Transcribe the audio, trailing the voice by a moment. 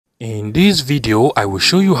In this video, I will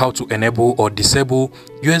show you how to enable or disable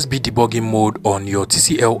USB debugging mode on your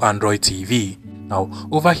TCL Android TV. Now,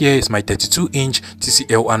 over here is my 32-inch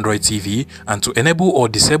TCL Android TV, and to enable or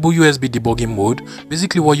disable USB debugging mode,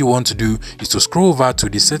 basically what you want to do is to scroll over to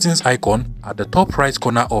the settings icon at the top right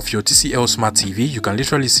corner of your TCL Smart TV. You can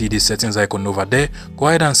literally see the settings icon over there. Go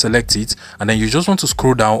ahead and select it, and then you just want to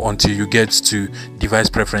scroll down until you get to device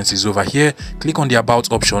preferences over here. Click on the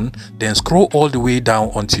about option, then scroll all the way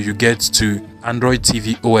down until you get to Android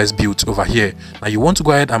TV OS built over here. Now you want to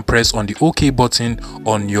go ahead and press on the OK button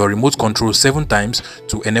on your remote control 7 times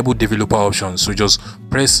to enable developer options. So just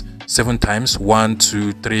press 7 times, 1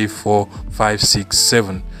 2 3 4 5 6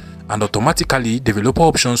 7, and automatically developer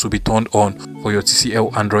options will be turned on for your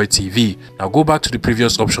TCL Android TV. Now go back to the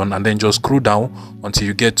previous option and then just scroll down until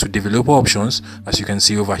you get to developer options. As you can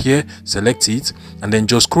see over here, select it and then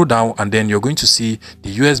just scroll down, and then you're going to see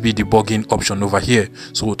the USB debugging option over here.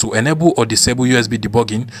 So to enable or disable USB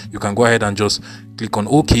debugging, you can go ahead and just click on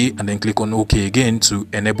OK and then click on OK again to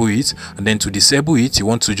enable it, and then to disable it you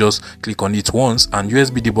want to just click on it once, and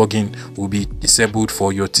USB debugging will be disabled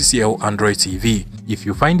for your TCL Android TV. If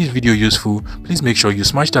you find this video useful, please make sure you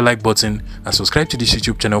smash the like button and subscribe to this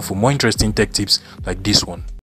YouTube channel for more interesting tech tips like this one.